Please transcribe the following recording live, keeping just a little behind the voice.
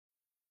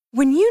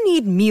When you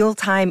need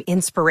mealtime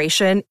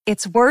inspiration,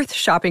 it's worth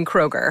shopping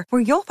Kroger,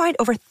 where you'll find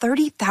over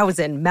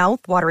 30,000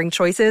 mouth-watering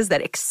choices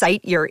that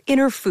excite your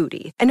inner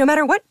foodie. And no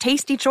matter what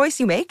tasty choice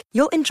you make,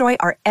 you'll enjoy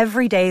our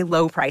everyday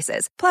low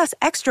prices, plus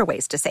extra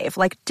ways to save,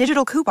 like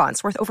digital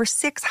coupons worth over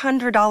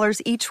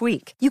 $600 each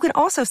week. You can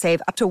also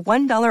save up to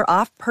 $1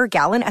 off per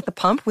gallon at the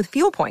pump with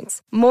fuel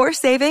points. More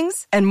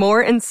savings and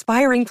more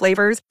inspiring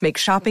flavors make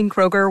shopping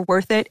Kroger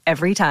worth it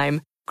every time.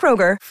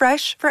 Kroger,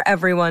 fresh for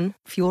everyone.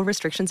 Fuel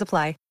restrictions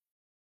apply.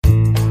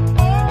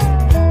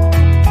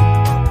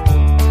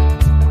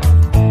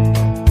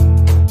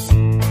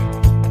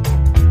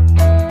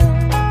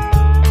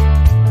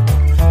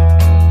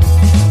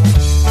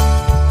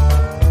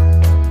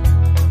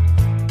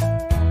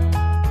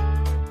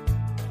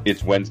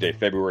 It's Wednesday,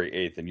 February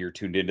 8th, and you're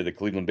tuned into the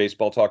Cleveland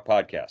Baseball Talk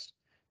podcast.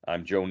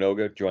 I'm Joe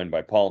Noga, joined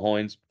by Paul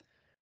Hoynes.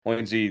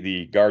 Hoynesy,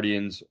 the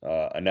Guardians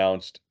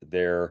announced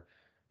their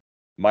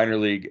minor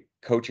league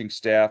coaching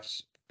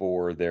staffs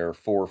for their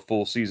 4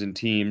 full season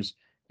teams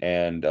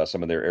and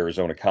some of their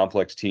Arizona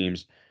complex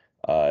teams.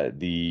 Not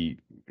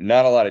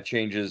a lot of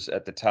changes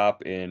at the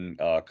top in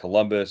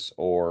Columbus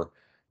or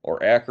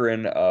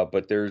Akron,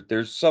 but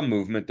there's some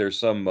movement. There's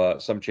some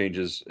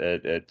changes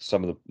at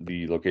some of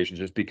the locations,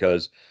 just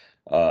because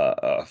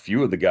a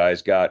few of the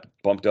guys got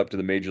bumped up to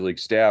the major league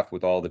staff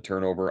with all the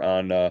turnover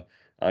on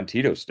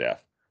Tito's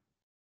staff.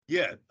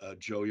 Yeah,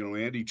 Joe,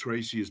 Andy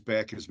Tracy is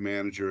back as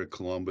manager at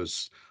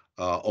Columbus.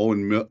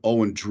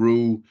 Owen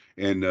Drew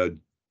and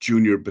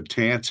Junior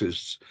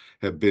Betances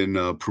have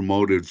been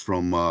promoted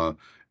from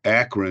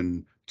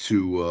Akron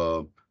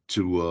to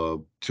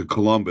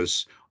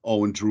Columbus.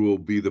 Owen Drew will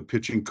be the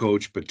pitching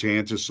coach.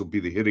 Betances will be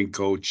the hitting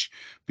coach,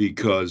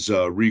 because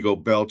Rigo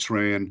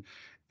Beltran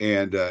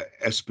and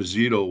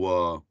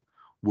Esposito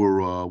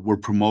were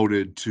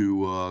promoted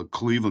to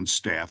Cleveland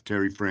staff,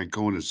 Terry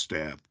Francona's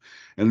staff.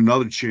 And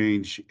another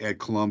change at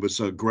Columbus,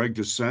 Greg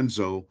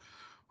DeCenzo,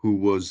 who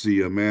was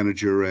the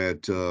manager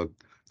at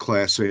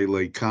Class A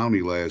Lake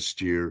County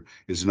last year,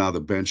 is now the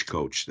bench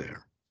coach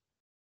there.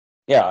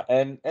 Yeah,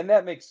 and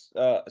that makes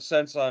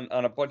sense on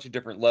a bunch of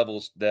different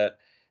levels, that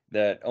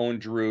Owen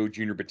Drew,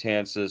 Junior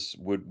Betances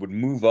would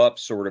move up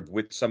sort of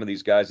with some of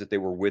these guys that they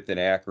were with in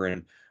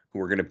Akron, who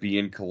are going to be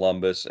in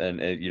Columbus, and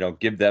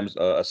give them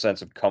a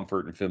sense of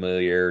comfort and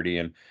familiarity.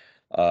 And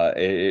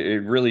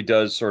it really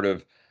does sort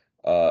of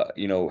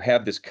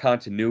have this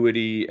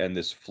continuity and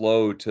this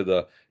flow to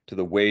the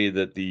way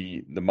that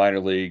the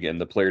minor league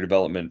and the player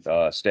development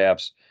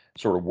staffs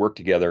sort of work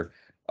together.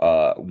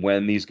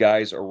 When these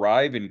guys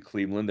arrive in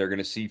Cleveland, they're going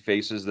to see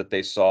faces that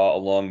they saw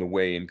along the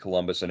way in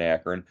Columbus and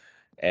Akron.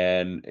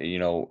 And,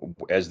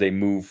 as they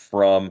move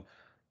from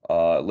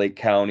Lake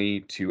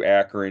County to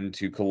Akron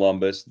to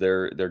Columbus,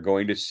 they're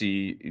going to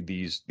see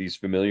these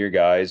familiar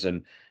guys,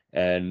 and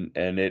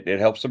it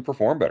helps them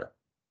perform better.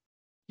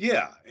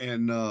 Yeah,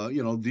 and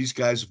these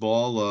guys have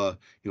all a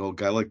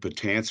guy like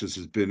Betances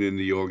has been in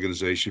the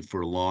organization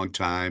for a long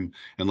time,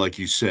 and like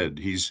you said,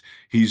 he's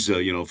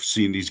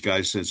seen these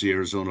guys since the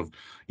Arizona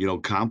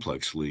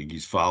complex league.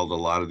 He's followed a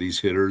lot of these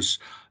hitters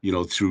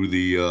through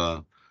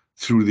the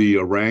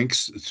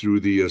ranks, through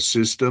the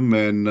system,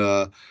 and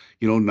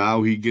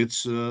now he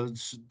gets to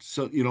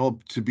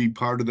be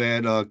part of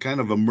that kind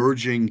of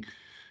emerging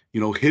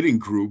hitting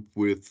group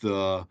with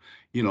Valaika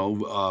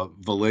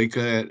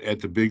at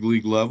the big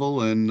league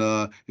level. And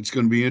it's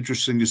going to be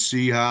interesting to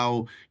see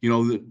how,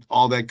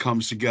 all that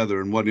comes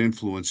together and what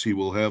influence he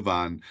will have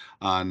on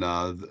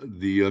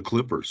the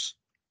Clippers.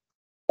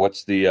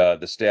 What's the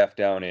staff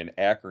down in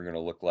Akron going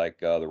to look like?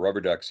 The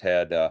Rubber Ducks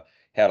had a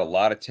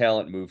lot of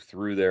talent move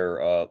through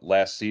there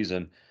last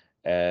season,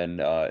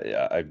 and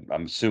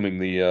I'm assuming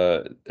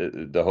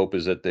the hope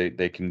is that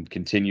they can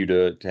continue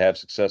to have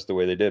success the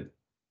way they did.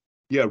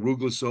 Yeah,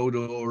 Rouglas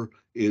Odor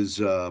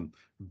is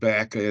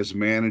back as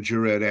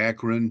manager at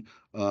Akron.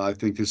 I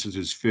think this is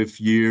his 5th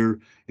year.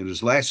 In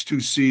his last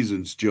 2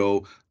 seasons,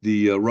 Joe,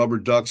 the Rubber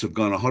Ducks have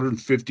gone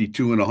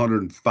 152 and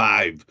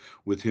 105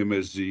 with him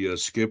as the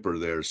skipper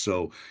there.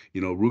 So,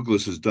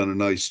 Rouglas has done a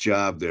nice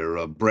job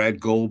there.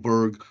 Brad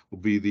Goldberg will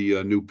be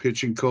the new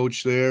pitching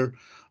coach there.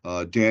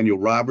 Daniel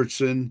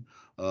Robertson,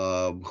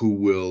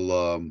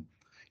 who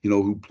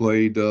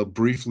played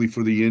briefly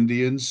for the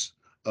Indians.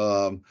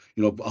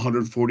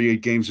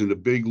 148 games in the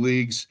big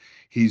leagues.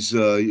 He's,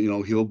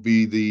 he'll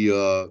be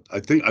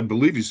I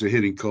believe he's the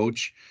hitting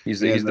coach. He's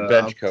the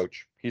bench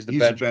coach. He's the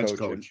bench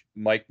coach.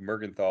 Mike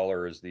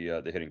Mergenthaler is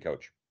the hitting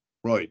coach.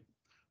 Right.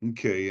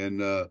 Okay.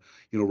 And,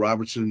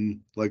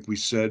 Robertson, like we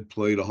said,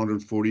 played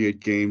 148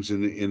 games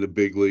in the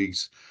big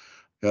leagues,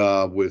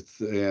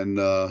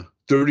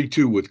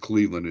 32 with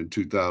Cleveland in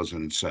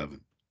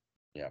 2007.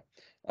 Yeah.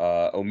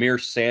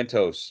 Omir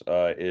Santos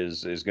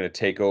is going to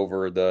take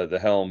over the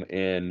helm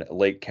in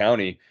Lake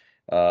County.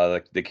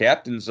 The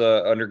captain's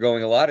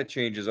undergoing a lot of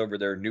changes over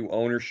their new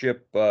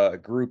ownership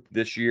group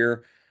this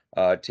year,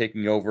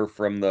 taking over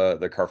from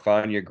the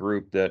Carfagna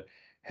group that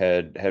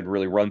had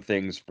really run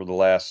things for the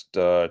last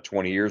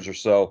 20 years or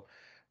so.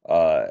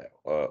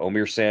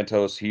 Omir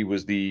Santos, he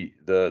was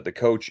the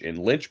coach in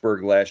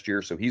Lynchburg last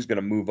year, so he's going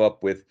to move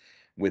up with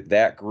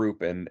that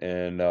group and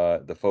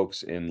the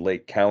folks in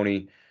Lake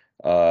County.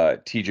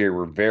 TJ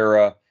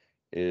Rivera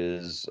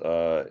is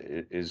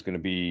going to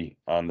be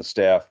on the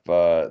staff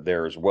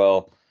there as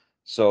well.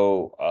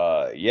 So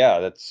yeah,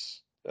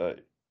 that's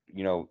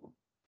you know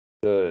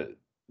the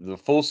the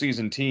full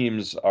season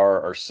teams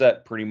are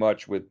set pretty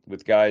much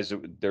with guys.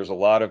 There's a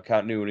lot of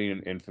continuity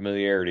and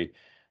familiarity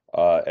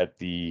at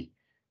the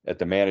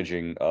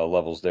managing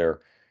levels there,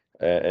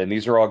 and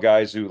these are all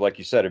guys who, like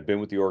you said, have been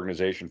with the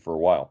organization for a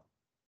while.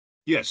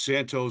 Yes,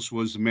 Santos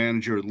was the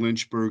manager at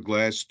Lynchburg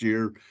last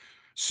year,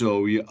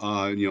 so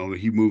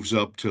he moves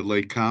up to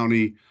Lake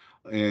County,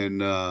 and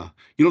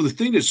the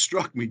thing that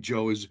struck me,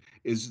 Joe, is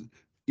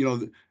you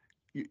know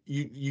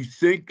you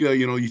think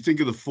you think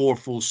of the four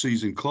full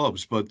season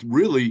clubs, but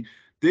really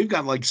they've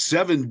got like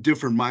seven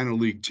different minor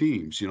league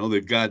teams.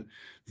 They've got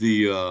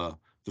the uh,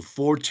 the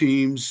four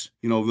teams,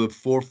 the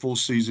four full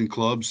season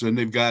clubs. Then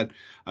they've got,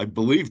 I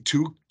believe,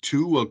 two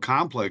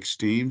complex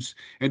teams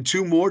and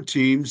two more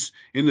teams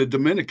in the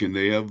Dominican.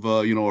 They have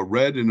a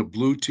red and a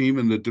blue team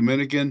in the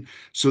Dominican.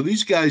 So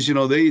these guys,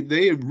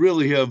 they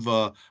really have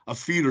a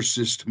feeder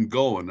system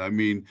going. I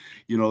mean,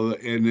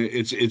 and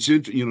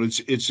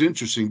it's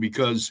interesting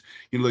because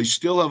they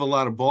still have a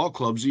lot of ball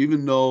clubs,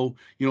 even though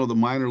the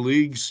minor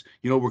leagues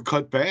were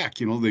cut back.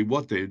 They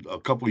a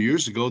couple of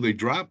years ago they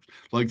dropped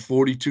like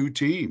 42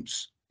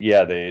 teams.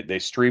 Yeah, they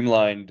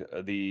streamlined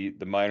the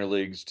minor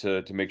leagues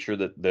to make sure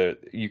that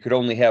you could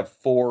only have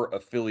four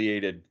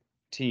affiliated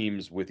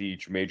teams with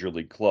each major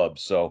league club.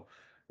 So,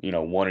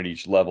 one at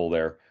each level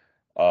there.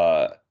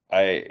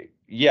 I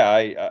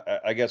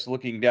guess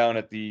looking down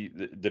at the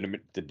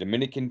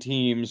Dominican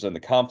teams and the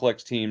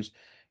complex teams,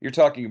 you're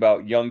talking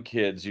about young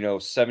kids,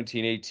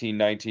 17, 18,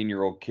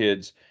 19-year-old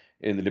kids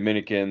in the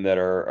Dominican that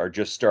are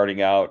just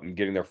starting out and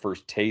getting their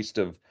first taste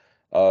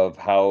of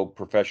how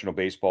professional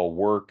baseball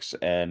works.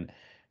 And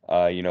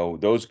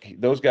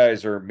those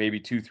guys are maybe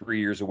 2, 3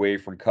 years away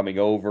from coming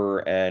over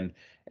and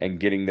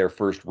getting their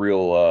first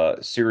real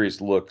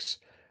serious looks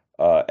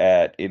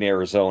at in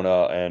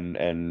Arizona,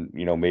 and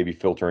maybe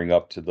filtering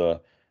up to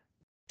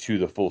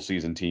the full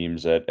season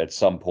teams at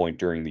some point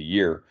during the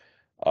year.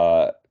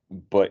 Uh,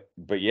 but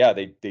yeah,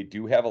 they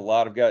do have a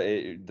lot of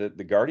guys.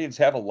 The Guardians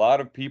have a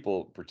lot of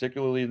people,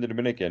 particularly in the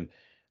Dominican,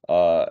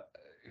 uh,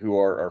 who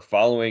are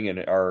following and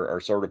are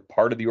sort of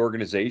part of the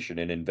organization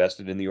and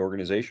invested in the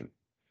organization.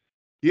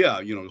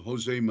 Yeah,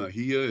 Jose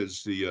Mejia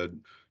is the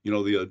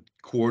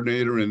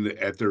coordinator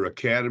at their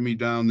academy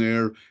down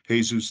there.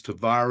 Jesus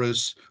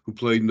Tavares, who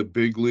played in the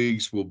big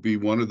leagues, will be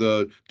one of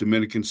the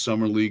Dominican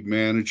Summer League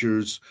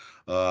managers.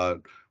 Uh,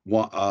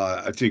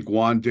 I think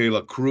Juan de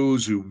la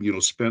Cruz,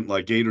 who spent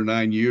like 8 or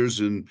 9 years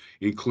in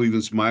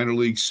Cleveland's minor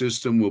league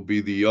system, will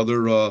be the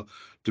other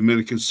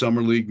Dominican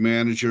Summer League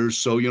manager.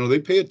 So they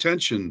pay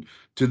attention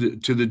to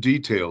the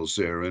details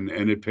there, and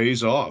it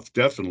pays off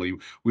definitely.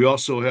 We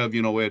also have,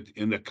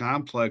 in the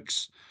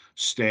complex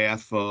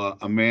staff,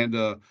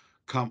 Amanda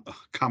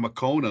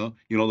Kamakona,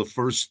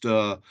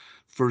 the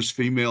first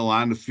female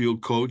on the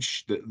field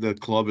coach that the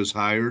club has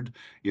hired.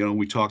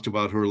 We talked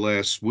about her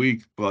last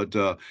week,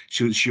 but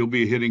she'll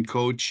be a hitting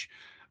coach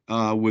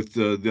with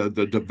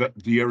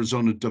the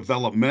Arizona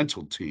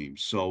developmental team.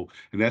 So,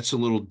 and that's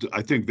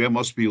I think that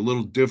must be a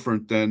little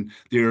different than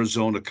the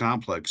Arizona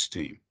complex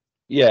team.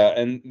 Yeah,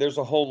 and there's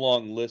a whole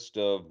long list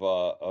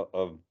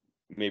of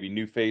maybe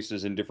new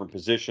faces in different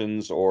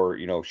positions, or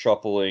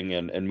shuffling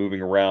and moving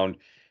around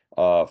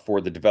for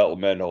the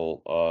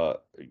developmental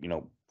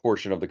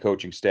portion of the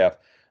coaching staff.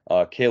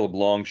 Caleb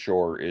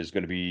Longshore is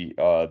going to be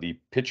the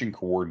pitching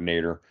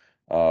coordinator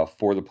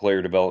for the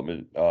player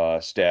development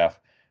staff,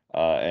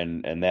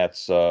 and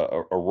that's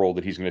a role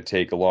that he's going to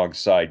take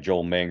alongside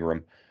Joel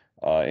Mangrum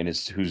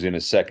who's in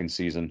his second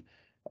season.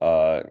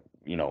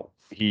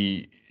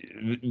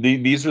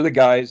 These are the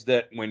guys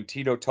that when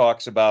Tito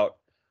talks about,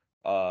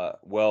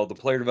 well, the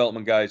player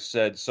development guys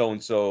said so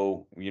and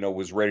so,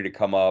 was ready to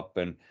come up,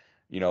 and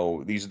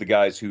these are the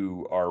guys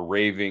who are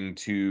raving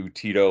to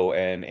Tito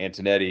and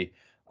Antonetti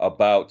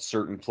about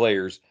certain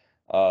players.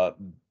 Uh,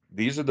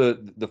 these are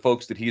the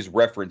folks that he's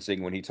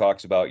referencing when he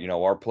talks about,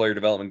 our player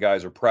development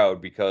guys are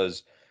proud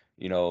because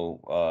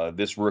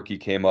this rookie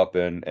came up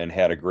and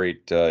had a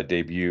great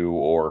debut,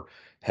 or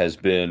has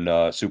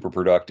been super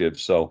productive.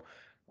 So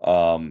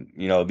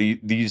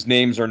these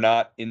names are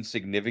not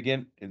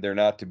insignificant, and they're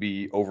not to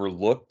be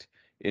overlooked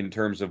in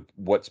terms of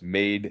what's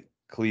made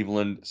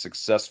Cleveland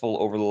successful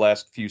over the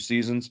last few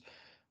seasons.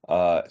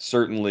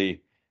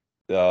 Certainly,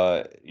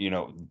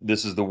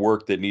 this is the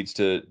work that needs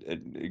to,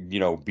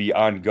 be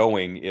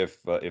ongoing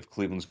if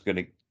Cleveland's going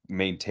to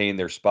maintain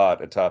their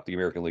spot atop the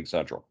American League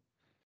Central.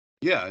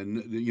 Yeah,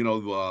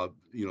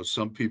 and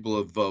some people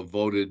have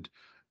voted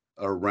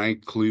or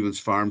ranked Cleveland's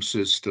farm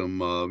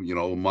system,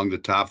 among the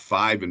top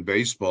five in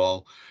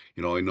baseball.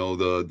 I know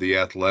the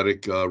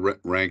Athletic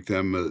ranked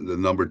them the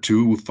number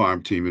 2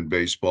 farm team in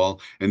baseball,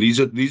 and these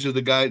are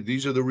the guys.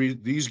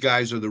 These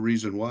guys are the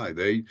reason why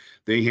they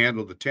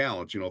handle the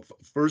talent.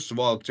 First of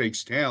all, it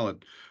takes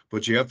talent,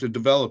 but you have to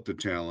develop the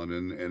talent,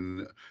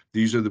 and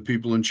these are the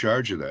people in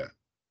charge of that.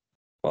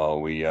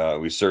 Well,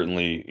 we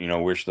certainly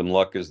wish them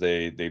luck as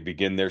they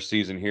begin their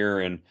season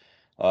here, and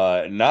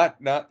not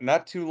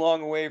too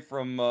long away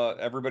from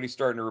everybody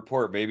starting to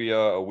report. Maybe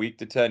a week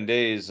to 10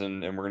 days,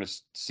 and we're going to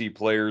see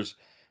players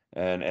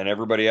and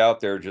everybody out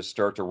there just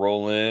start to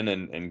roll in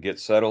and get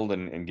settled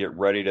and get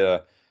ready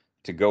to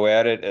go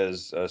at it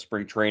as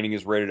spring training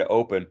is ready to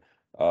open.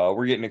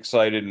 We're getting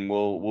excited, and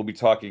we'll be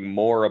talking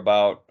more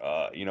about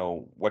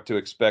what to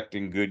expect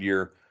in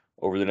Goodyear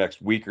over the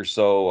next week or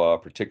so,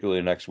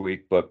 particularly next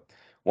week, but.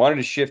 Wanted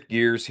to shift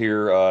gears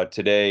here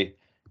today.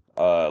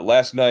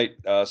 Last night,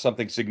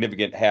 something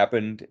significant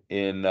happened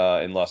in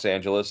Los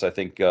Angeles. I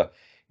think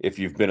if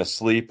you've been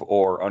asleep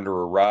or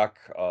under a rock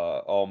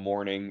all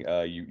morning,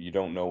 you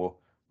don't know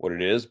what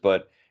it is.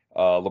 But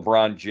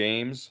LeBron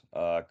James,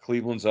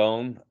 Cleveland's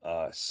own,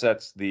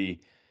 sets the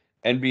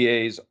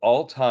NBA's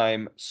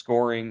all-time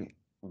scoring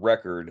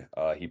record.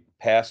 He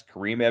passed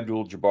Kareem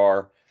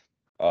Abdul-Jabbar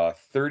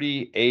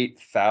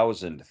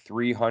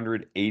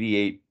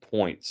 38,388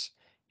 points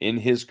in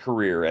his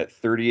career at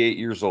 38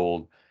 years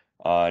old.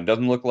 It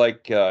doesn't look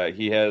like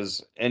he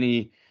has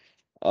any,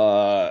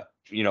 uh,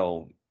 you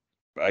know,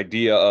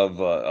 idea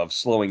of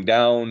slowing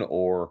down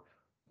or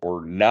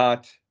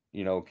not,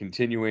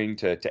 continuing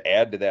to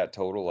add to that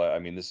total. I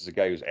mean, this is a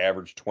guy who's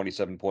averaged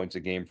 27 points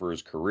a game for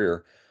his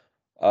career.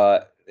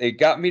 It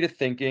got me to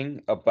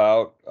thinking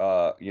about,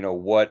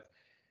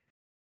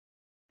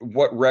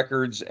 what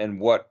records and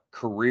what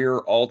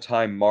career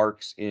all-time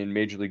marks in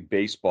Major League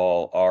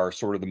Baseball are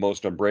sort of the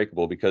most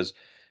unbreakable because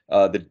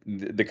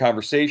the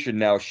conversation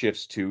now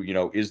shifts to,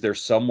 is there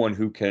someone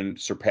who can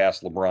surpass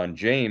LeBron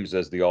James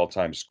as the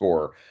all-time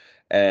scorer?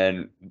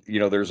 And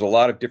there's a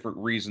lot of different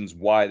reasons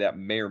why that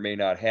may or may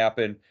not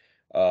happen.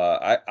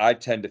 I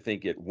tend to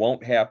think it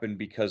won't happen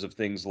because of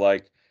things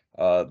like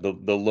the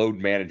load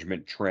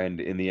management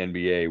trend in the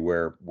NBA,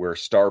 where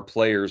star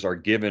players are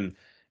given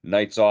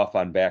nights off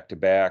on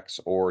back-to-backs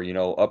or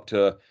up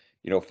to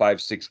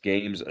 5-6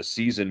 games a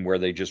season where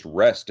they just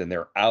rest and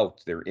they're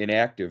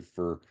inactive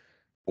for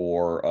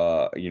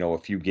a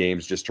few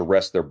games just to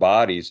rest their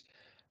bodies,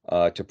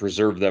 to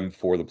preserve them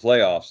for the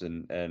playoffs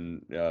and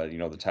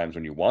the times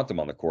when you want them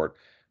on the court.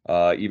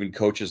 Even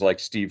coaches like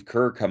Steve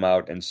Kerr come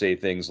out and say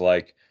things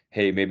like,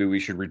 hey, maybe we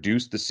should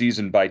reduce the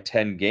season by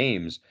 10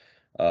 games.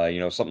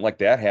 Something like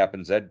that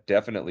happens, that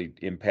definitely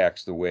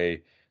impacts the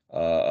way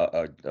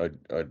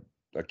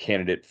a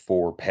candidate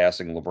for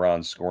passing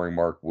LeBron's scoring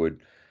mark would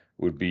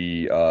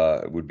be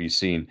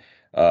seen.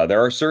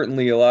 There are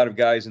certainly a lot of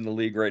guys in the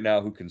league right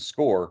now who can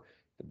score,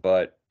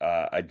 but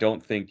I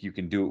don't think you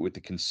can do it with the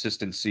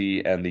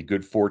consistency and the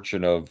good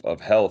fortune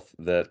of health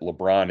that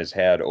LeBron has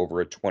had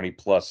over a 20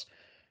 plus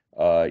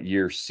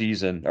year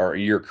season or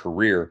year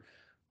career.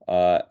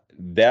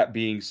 That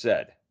being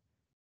said,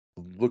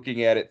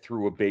 looking at it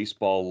through a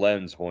baseball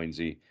lens,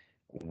 Hoinsey,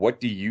 what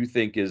do you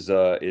think is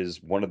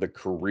one of the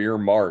career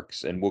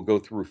marks? And we'll go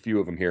through a few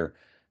of them here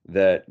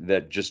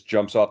that just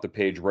jumps off the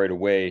page right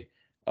away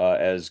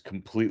as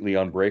completely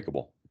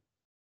unbreakable.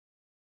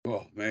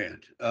 Oh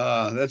man,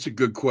 that's a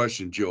good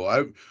question,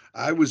 Joe.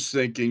 I was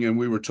thinking, and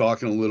we were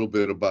talking a little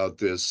bit about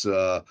this.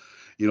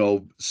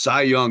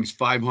 Cy Young's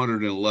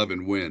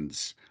 511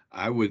 wins.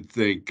 I would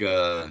think,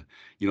 the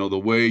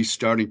way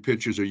starting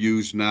pitchers are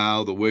used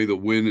now, the way the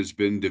win has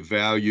been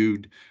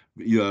devalued,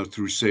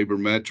 through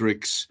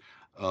sabermetrics,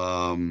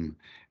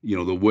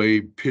 the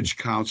way pitch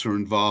counts are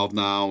involved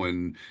now,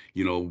 and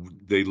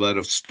they let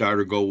a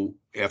starter go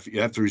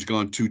after he's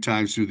gone 2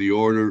 times through the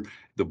order.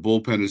 The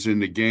bullpen is in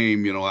the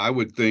game. I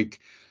would think,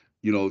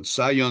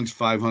 Cy Young's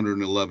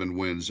 511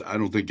 wins. I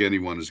don't think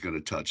anyone is going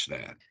to touch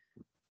that.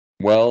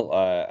 Well,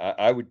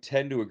 I would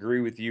tend to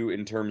agree with you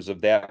in terms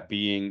of that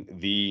being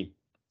the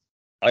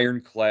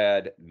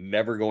ironclad,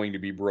 never going to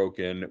be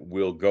broken,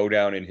 will go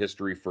down in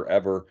history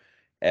forever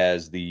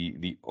as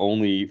the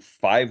only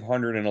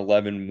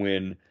 511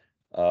 win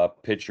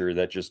pitcher.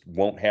 That just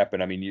won't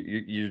happen. I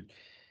mean,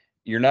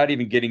 you're not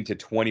even getting to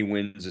 20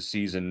 wins a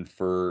season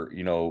for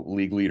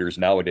league leaders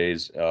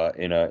nowadays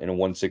in a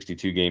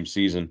 162 game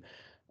season.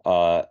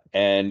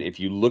 And if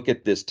you look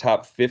at this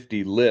top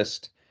 50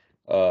 list,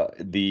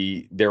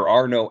 there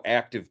are no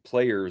active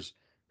players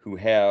who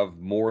have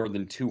more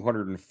than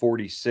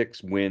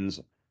 246 wins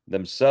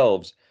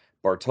themselves.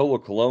 Bartolo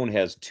Colon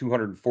has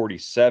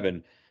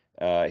 247.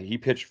 He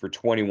pitched for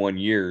 21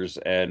 years,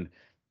 and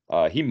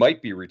he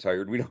might be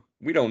retired. We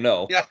don't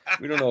know. Yeah.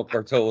 We don't know if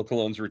Bartolo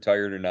Colon's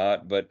retired or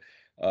not, but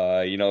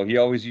he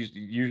always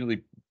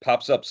usually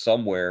pops up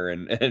somewhere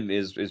and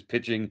is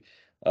pitching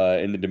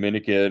in the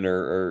Dominican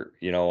or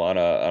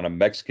on a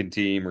Mexican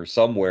team or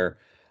somewhere.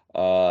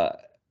 Uh,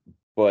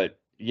 but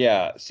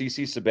yeah,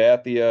 CC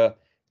Sabathia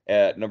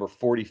at number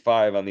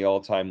 45 on the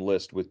all-time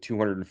list with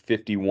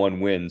 251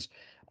 wins.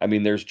 I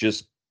mean, there's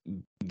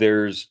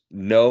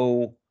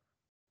no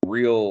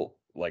real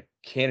like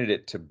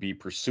candidate to be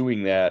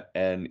pursuing that.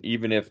 And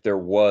even if there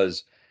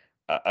was,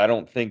 I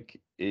don't think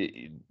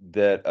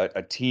that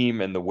a team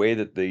and the way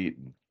that the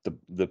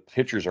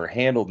pitchers are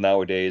handled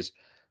nowadays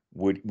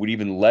would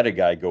even let a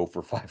guy go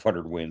for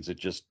 500 wins.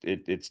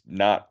 It's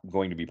not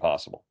going to be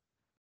possible.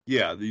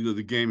 Yeah,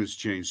 the game has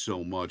changed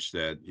so much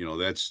that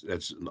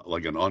that's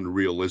like an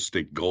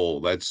unrealistic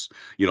goal. That's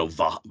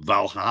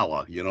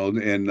Valhalla,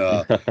 and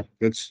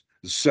that's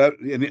set.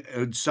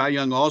 And Cy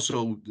Young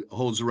also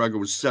holds the record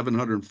with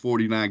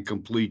 749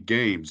 complete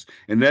games,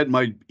 and that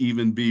might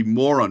even be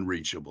more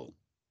unreachable.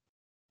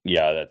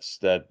 Yeah,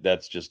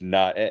 that's just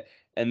not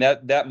and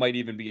that might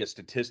even be a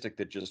statistic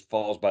that just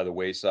falls by the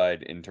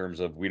wayside in terms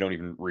of we don't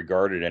even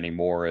regard it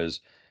anymore as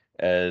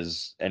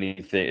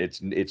anything.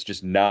 It's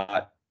just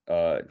not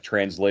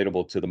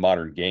translatable to the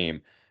modern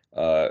game.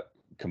 Uh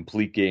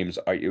Complete games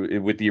are,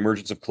 with the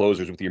emergence of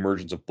closers, with the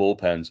emergence of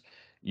bullpens,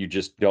 you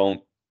just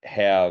don't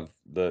have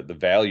the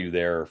value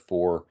there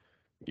for,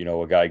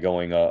 a guy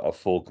going a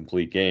full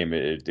complete game.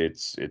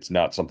 It's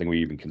not something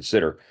we even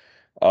consider.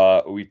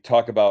 We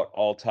talk about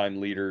all-time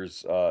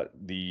leaders,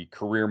 the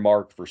career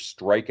mark for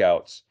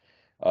strikeouts.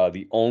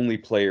 The only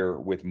player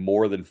with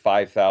more than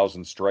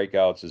 5,000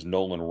 strikeouts is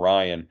Nolan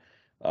Ryan,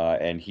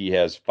 and he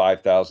has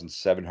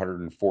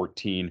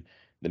 5,714.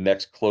 The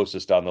next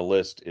closest on the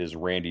list is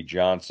Randy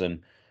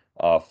Johnson,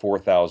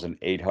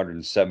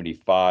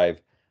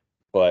 4,875.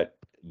 But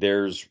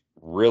there's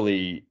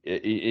really,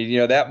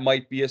 that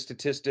might be a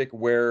statistic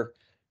where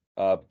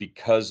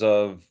because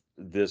of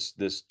this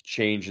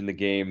change in the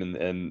game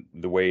and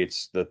the way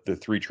it's the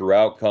three true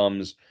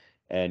outcomes,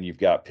 and you've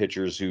got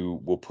pitchers who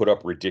will put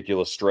up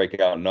ridiculous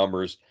strikeout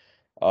numbers.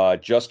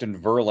 Justin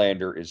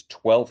Verlander is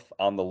 12th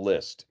on the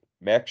list.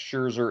 Max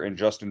Scherzer and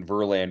Justin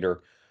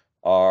Verlander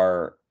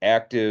are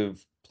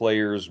active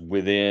players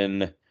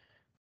within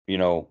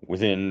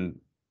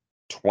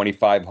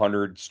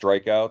 2,500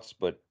 strikeouts,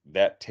 but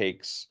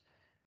that's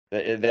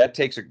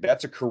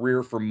a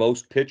career for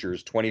most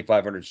pitchers,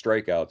 2,500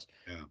 strikeouts.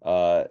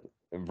 Yeah.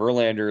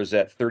 Verlander is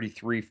at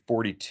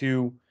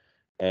 33.42,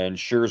 and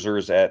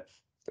Verlander's at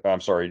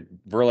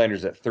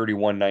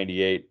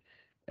 31.98,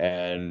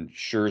 and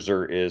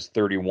Scherzer is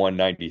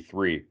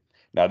 31.93.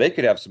 Now they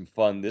could have some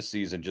fun this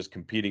season just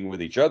competing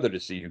with each other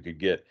to see who could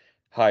get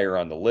higher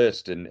on the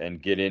list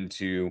and get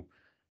into,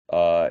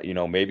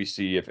 maybe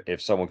see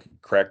if someone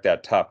could crack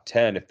that top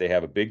 10 if they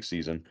have a big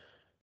season.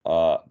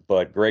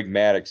 But Greg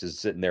Maddux is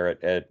sitting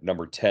there at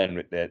number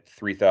 10 at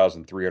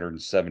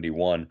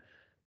 3,371.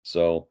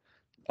 So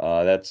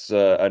that's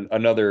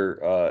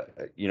another,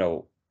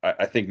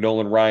 I think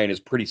Nolan Ryan is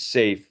pretty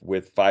safe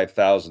with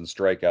 5,000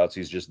 strikeouts.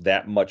 He's just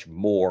that much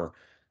more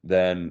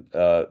than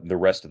the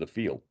rest of the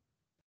field.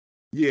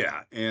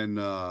 Yeah, and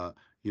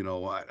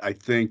I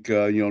think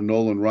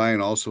Nolan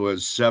Ryan also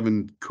has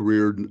 7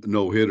 career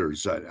no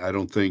hitters. I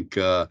don't think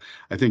I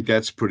think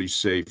that's pretty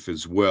safe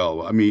as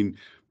well. I mean,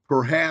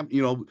 perhaps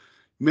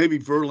maybe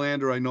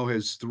Verlander I know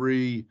has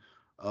 3,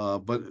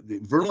 but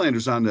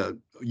Verlander's on the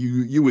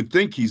you would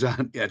think he's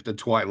on at the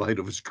twilight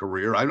of his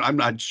career. I'm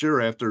not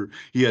sure after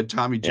he had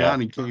Tommy Yeah.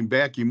 John, he came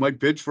back. He might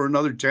pitch for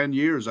another 10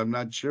 years. I'm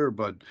not sure,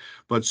 but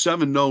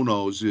 7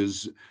 no-nos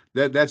is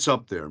that's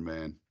up there,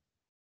 man.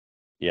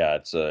 Yeah,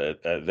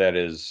 that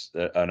is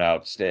an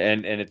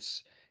outstanding, and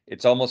it's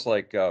almost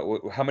like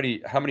how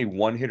many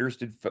one hitters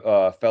did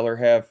Feller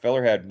have?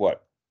 Feller had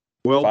what,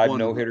 12 five one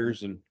no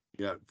hitters. hitters and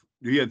Yeah,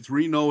 he had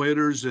 3 no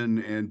hitters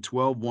and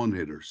 12 one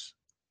hitters.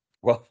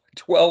 well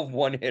 12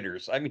 one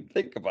hitters. I mean,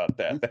 think about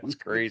that. That's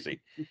crazy.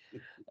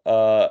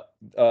 Uh,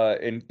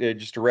 and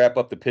just to wrap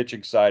up the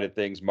pitching side of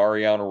things,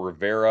 Mariano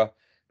Rivera,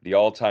 the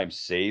all-time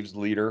saves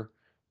leader,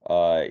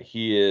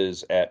 he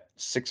is at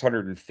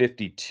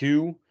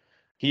 652.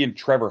 He and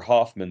Trevor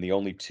Hoffman, the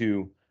only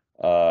two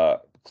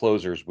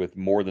closers with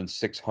more than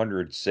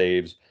 600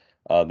 saves.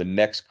 The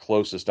next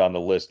closest on the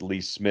list,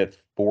 Lee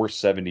Smith,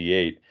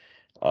 478.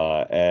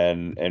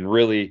 And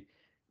really,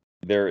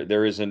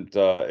 there isn't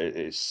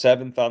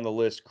seventh on the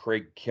list.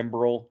 Craig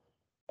Kimbrell,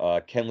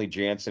 Kenley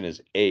Jansen is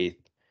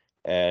eighth,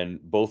 and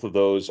both of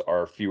those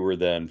are fewer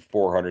than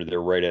 400. They're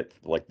right at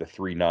like the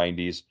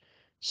 390s.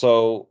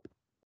 So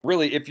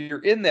really, if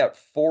you're in that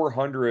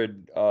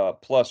 400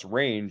 plus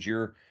range,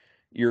 you're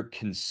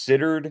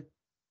considered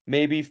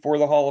maybe for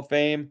the Hall of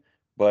Fame.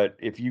 But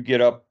if you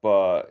get up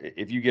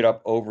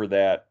over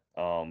that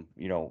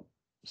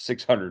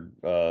 600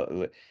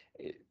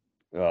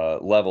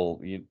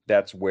 level,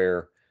 that's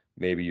where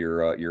maybe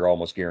you're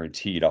almost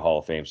guaranteed a Hall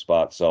of Fame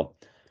spot. So,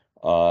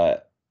 uh,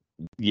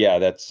 yeah,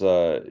 that's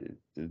the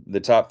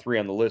top three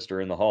on the list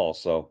are in the Hall.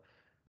 So,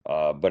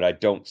 but I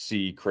don't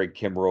see Craig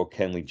Kimbrell,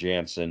 Kenley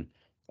Jansen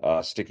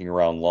sticking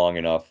around long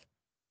enough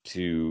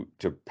to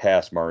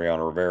pass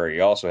Mariano Rivera.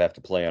 You also have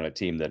to play on a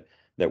team that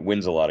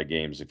wins a lot of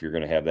games if you're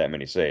going to have that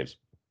many saves.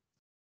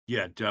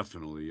 Yeah,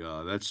 definitely.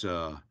 That's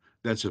a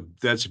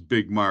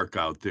big mark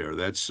out there.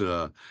 That's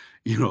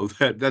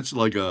that's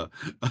like a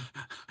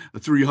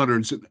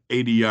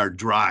 380-yard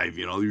drive.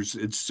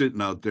 It's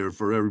sitting out there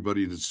for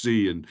everybody to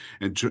see and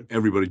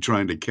everybody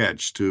trying to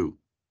catch too.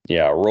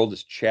 Yeah,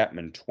 Aroldis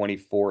Chapman,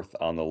 24th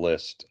on the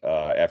list.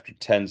 After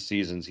 10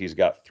 seasons, he's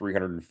got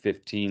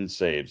 315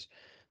 saves.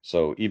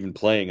 So even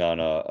playing on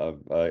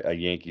a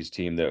Yankees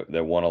team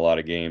that won a lot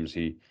of games,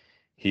 he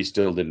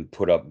still didn't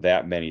put up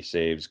that many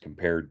saves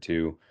compared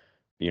to,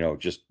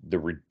 just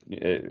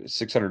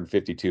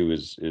 652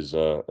 is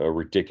a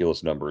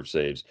ridiculous number of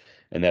saves,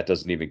 and that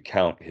doesn't even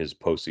count his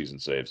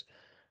postseason saves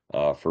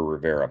for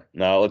Rivera.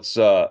 Now let's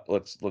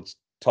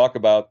talk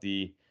about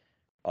the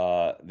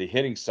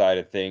hitting side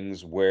of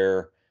things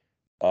where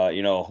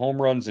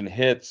home runs and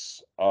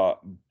hits,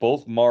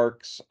 both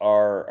marks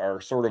are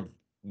sort of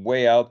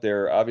way out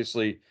there,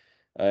 obviously,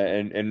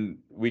 and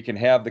we can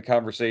have the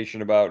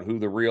conversation about who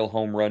the real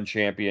home run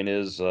champion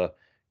is,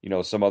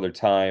 some other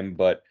time.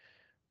 But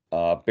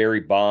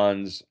Barry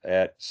Bonds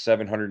at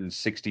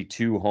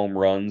 762 home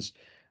runs,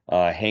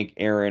 Hank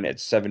Aaron at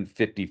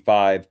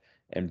 755,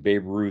 and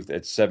Babe Ruth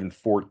at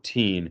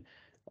 714.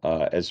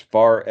 As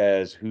far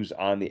as who's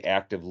on the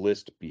active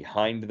list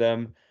behind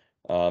them,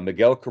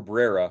 Miguel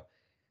Cabrera,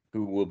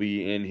 who will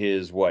be in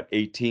his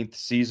 18th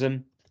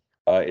season,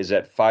 is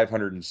at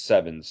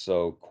 507.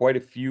 So quite a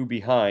few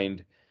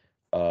behind,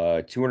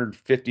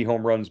 250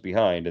 home runs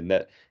behind, and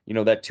that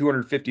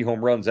 250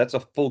 home runs, that's a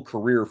full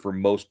career for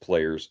most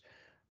players.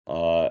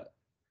 Uh,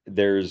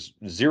 there's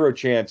zero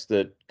chance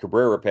that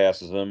Cabrera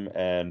passes him,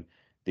 and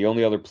the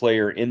only other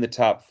player in the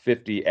top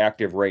 50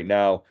 active right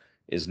now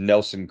is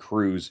Nelson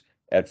Cruz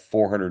at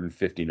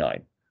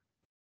 459.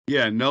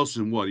 Yeah,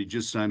 Nelson, what? He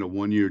just signed a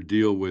 1-year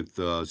deal with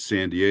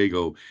San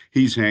Diego.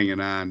 He's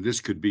hanging on.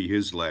 This could be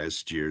his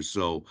last year.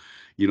 So,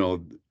 you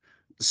know,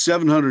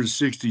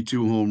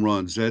 762 home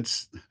runs.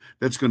 That's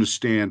going to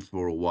stand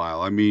for a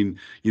while. I mean,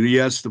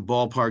 yes, the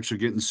ballparks are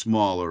getting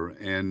smaller,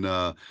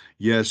 and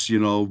yes,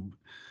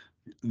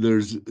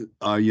 there's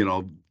you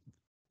know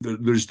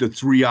there's the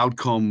three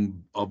outcomes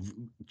of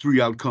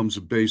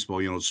baseball,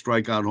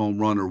 strikeout, home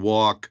run, or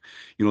walk.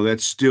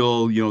 That's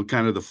still,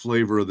 kind of the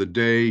flavor of the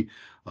day,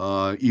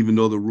 even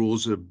though the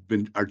rules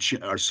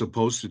are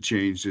supposed to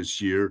change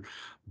this year.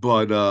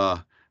 But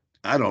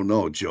I don't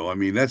know, Joe. I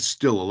mean, that's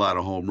still a lot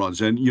of home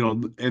runs. And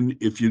and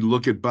if you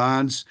look at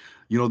Bonds,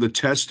 the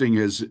testing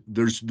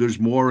there's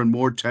more and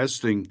more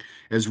testing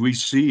as we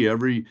see as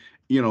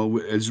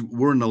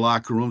we're in the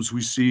locker rooms,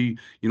 we see,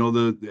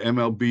 the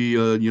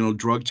MLB,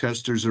 drug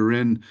testers are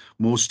in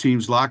most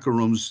teams' locker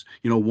rooms,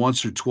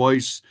 once or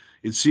twice.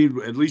 It seemed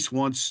at least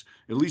once,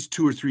 at least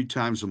 2 or 3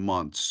 times a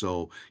month.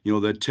 So,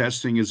 that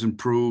testing is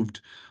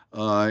improved.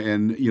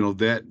 And,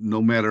 that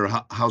no matter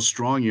how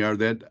strong you are,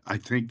 that I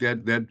think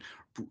that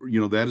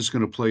is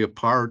going to play a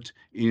part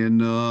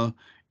in,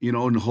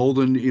 in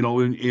holding,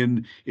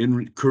 in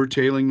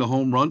curtailing the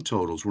home run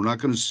totals. We're not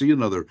going to see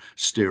another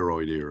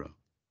steroid era.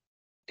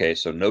 Okay,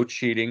 so no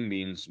cheating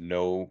means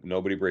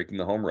nobody breaking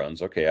the home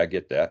runs. Okay, I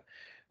get that.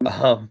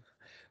 Um,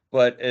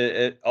 but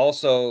it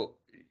also,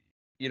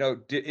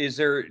 is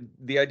there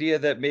the idea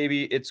that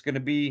maybe it's going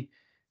to be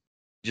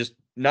just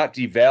not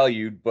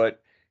devalued,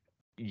 but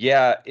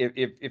yeah,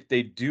 if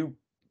they do,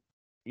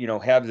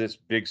 have this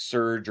big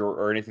surge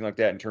or anything like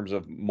that in terms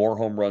of more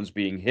home runs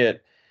being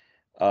hit,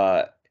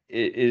 uh, are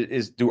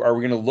we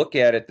going to look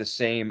at it the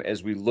same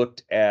as we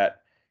looked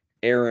at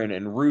Aaron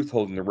and Ruth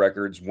holding the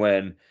records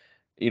when,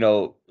 you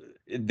know,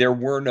 there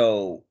were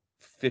no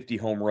 50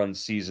 home run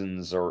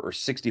seasons or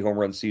 60 home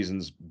run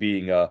seasons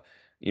being a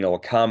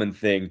common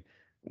thing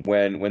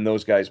when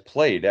those guys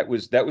played. That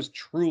was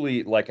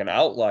truly like an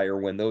outlier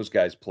when those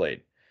guys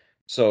played.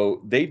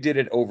 So they did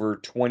it over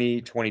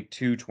 20,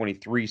 22,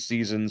 23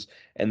 seasons,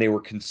 and they were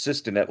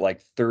consistent at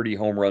like 30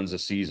 home runs a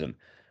season.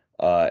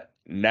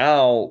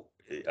 Now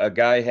a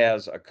guy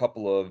has a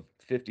couple of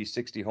 50,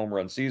 60 home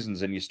run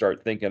seasons, and you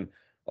start thinking,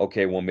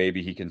 okay, well,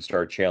 maybe he can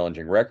start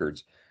challenging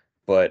records.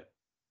 But,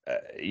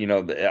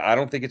 I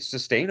don't think it's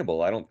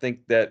sustainable. I don't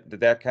think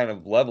that kind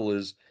of level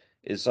is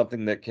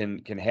something that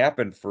can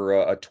happen for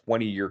a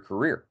 20-year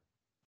career.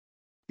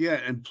 Yeah,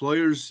 and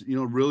players,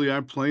 really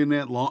aren't playing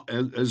that long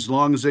as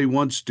long as they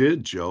once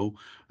did, Joe.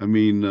 I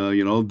mean,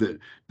 the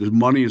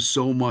money is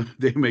so much,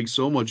 they make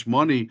so much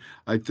money.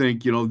 I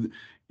think,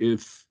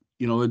 if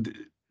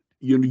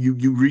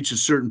you reach a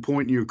certain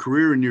point in your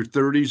career in your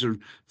 30s or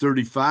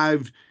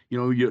 35,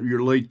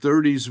 your late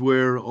 30s,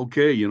 where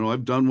okay,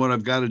 I've done what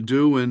I've got to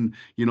do, and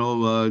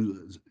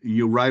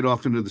you ride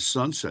off into the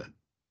sunset.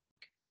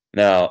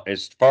 Now,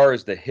 as far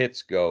as the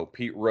hits go,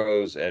 Pete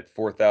Rose at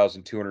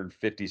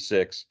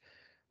 4,256.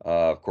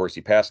 Of course, he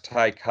passed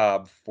Ty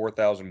Cobb,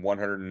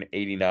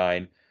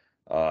 4,189.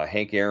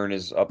 Hank Aaron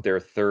is up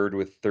there third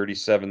with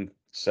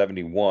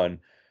 3,771.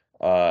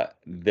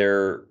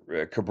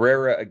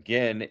 Cabrera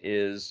again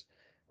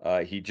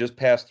he just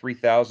passed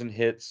 3,000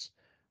 hits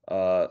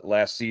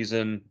last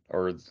season,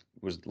 or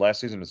was last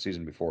season or the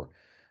season before?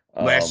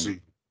 Last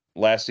Um,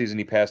 Last season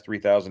he passed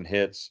 3,000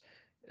 hits,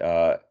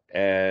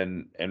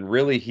 and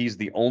really he's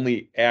the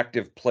only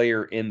active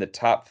player in the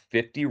top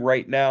 50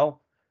 right now.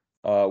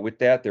 With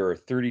that, there are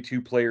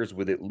 32 players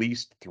with at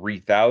least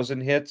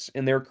 3,000 hits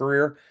in their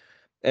career.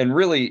 And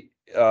really,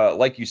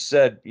 like you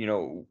said,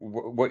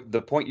 what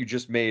the point you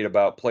just made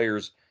about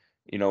players,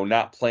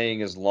 not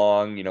playing as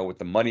long, with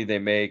the money they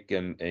make,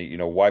 and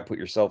why put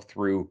yourself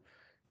through,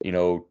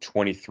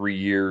 23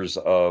 years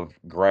of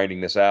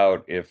grinding this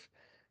out if,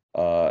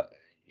 uh,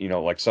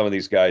 like some of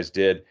these guys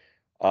did.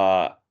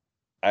 Uh,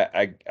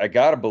 I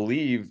gotta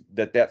believe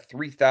that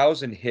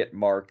 3,000 hit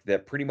mark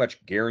that pretty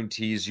much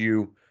guarantees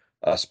you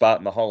a spot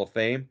in the Hall of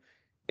Fame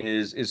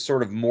is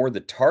sort of more the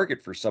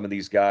target for some of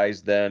these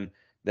guys than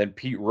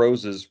Pete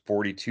Rose's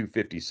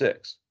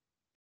 42-56.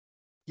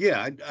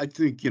 Yeah, I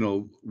think,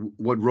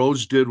 what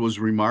Rose did was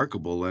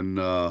remarkable. And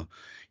I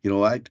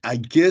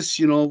guess,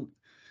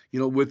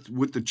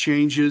 with the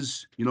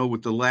changes,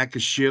 with the lack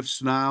of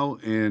shifts now,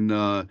 and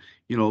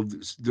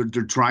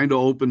they're trying to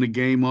open the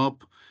game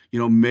up,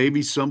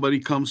 maybe somebody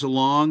comes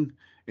along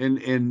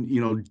and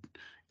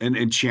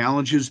and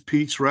challenges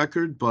Pete's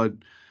record. But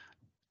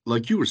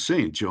like you were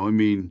saying, Joe, I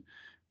mean,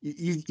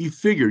 you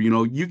figure,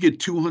 you get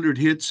 200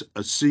 hits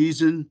a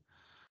season.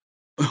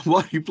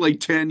 Well, you play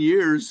 10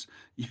 years,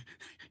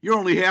 you're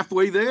only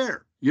halfway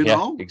there,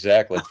 Yeah,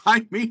 exactly.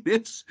 I mean,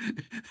 it's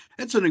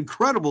an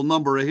incredible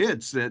number of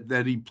hits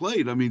that he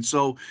played. I mean,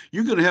 so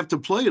you're going to have to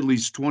play at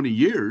least 20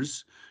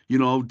 years,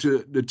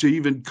 to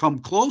even come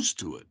close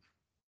to it.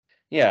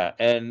 Yeah,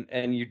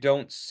 and you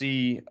don't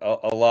see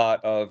a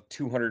lot of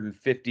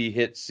 250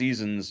 hit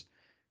seasons,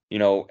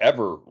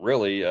 ever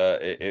really.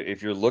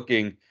 If you're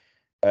looking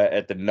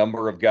at the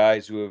number of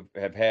guys who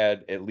have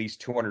had at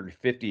least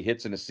 250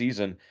 hits in a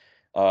season,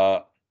 uh,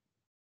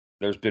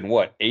 there's been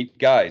what, eight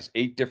guys,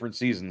 eight different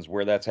seasons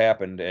where that's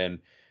happened, and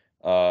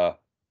uh,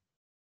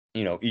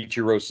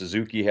 Ichiro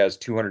Suzuki has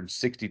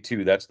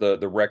 262. That's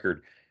the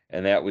record,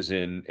 and that was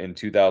in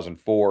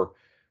 2004.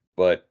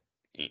 But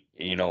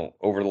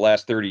over the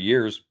last 30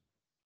 years,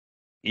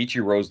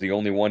 Ichiro's the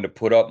only one to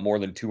put up more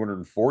than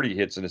 240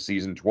 hits in a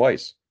season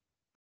twice.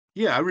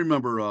 Yeah, I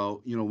remember,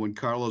 when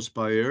Carlos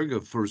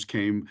Baerga first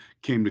came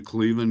to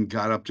Cleveland,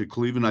 got up to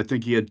Cleveland. I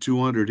think he had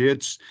 200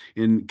 hits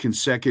in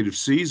consecutive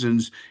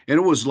seasons, and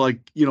it was like,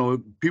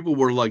 people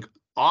were like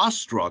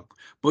awestruck,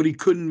 but he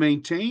couldn't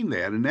maintain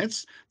that, and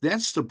that's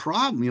the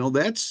problem.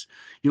 That's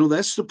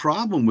the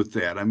problem with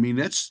that. I mean,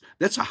 that's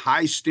a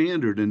high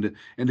standard, and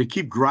to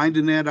keep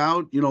grinding that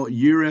out,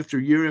 year after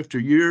year after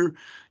year.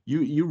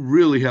 You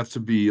really have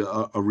to be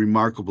a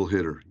remarkable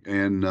hitter,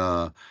 and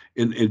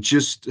it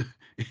just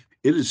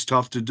it is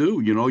tough to do.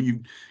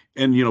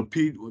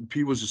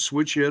 Pete was a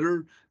switch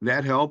hitter.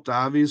 That helped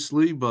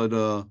obviously, but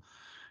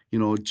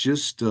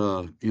just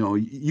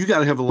you got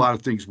to have a lot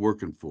of things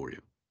working for you.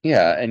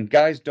 Yeah, and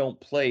guys don't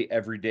play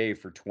every day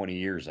for 20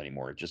 years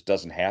anymore. It just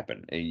doesn't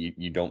happen.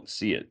 You don't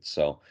see it.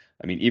 So,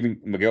 I mean,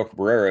 even Miguel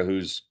Cabrera,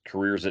 whose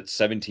career's at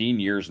 17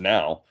 years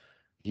now,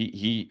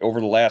 he over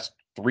the last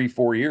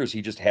 3-4 years,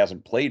 he just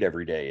hasn't played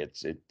every day.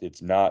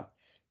 It's not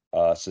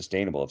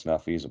sustainable. It's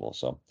not feasible.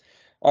 So,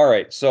 all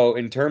right. So,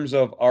 in terms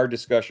of our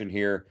discussion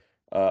here,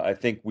 I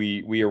think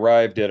we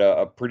arrived at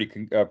a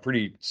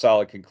pretty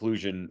solid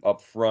conclusion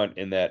up front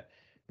in that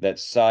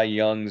Cy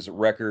Young's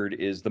record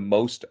is the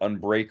most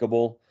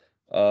unbreakable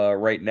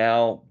right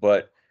now.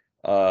 But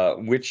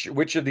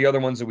which of the other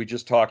ones that we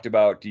just talked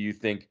about do you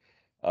think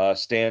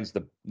stands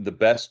the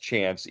best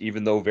chance,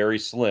 even though very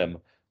slim,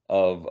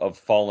 of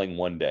falling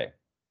one day?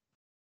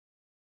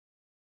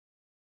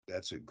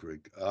 That's a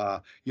great.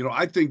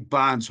 I think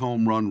Bond's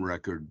home run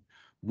record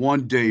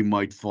one day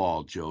might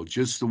fall, Joe.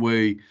 Just the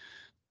way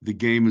the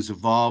game is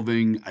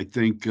evolving. I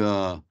think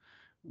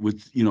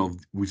with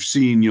we've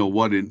seen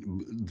what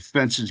in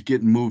fences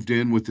getting moved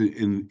in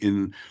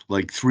in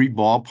like three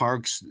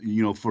ballparks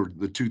for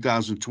the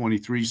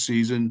 2023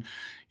 season.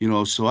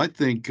 So I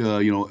think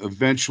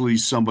eventually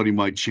somebody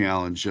might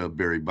challenge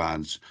Barry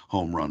Bonds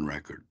home run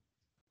record.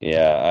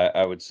 Yeah,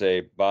 I would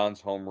say Bond's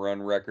home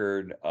run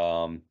record,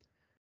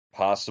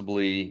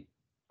 possibly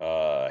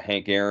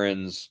Hank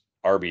Aaron's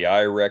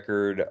RBI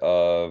record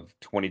of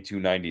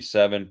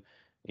 2297.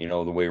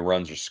 The way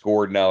runs are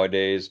scored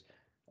nowadays.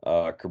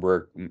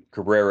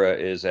 Cabrera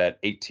is at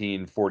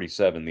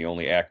 1847, the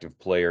only active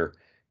player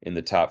in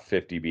the top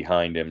 50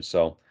 behind him.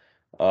 So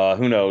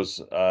who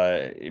knows?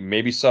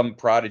 Maybe some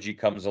prodigy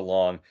comes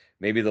along.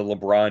 Maybe the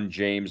LeBron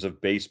James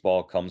of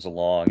baseball comes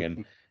along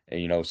and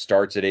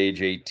starts at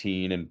age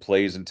 18 and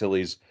plays until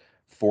he's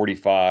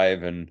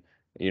 45 and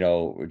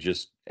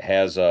just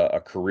has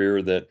a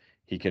career that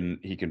he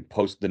can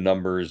post the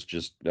numbers,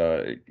 just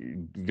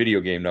video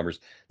game numbers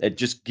that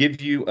just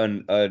give you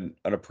an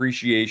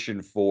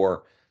appreciation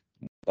for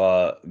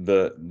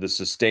the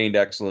sustained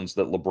excellence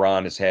that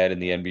LeBron has had in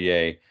the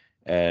NBA,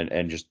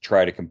 and just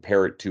try to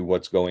compare it to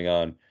what's going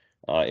on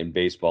in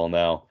baseball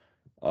now.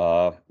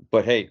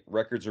 But hey,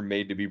 records are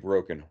made to be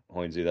broken,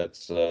 Hoinsey.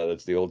 That's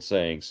the old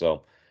saying.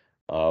 So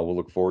we'll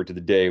look forward to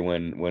the day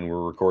when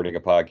we're recording a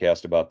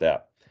podcast about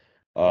that.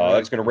 All right.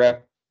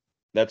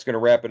 That's going to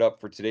wrap it up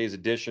for today's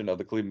edition of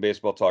the Cleveland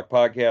Baseball Talk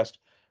podcast.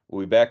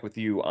 We'll be back with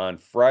you on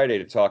Friday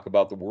to talk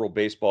about the World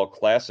Baseball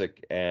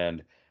Classic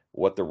and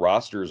what the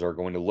rosters are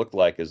going to look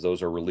like as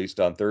those are released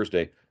on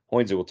Thursday.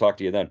 Hoinsey, we'll talk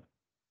to you then.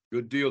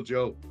 Good deal,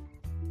 Joe.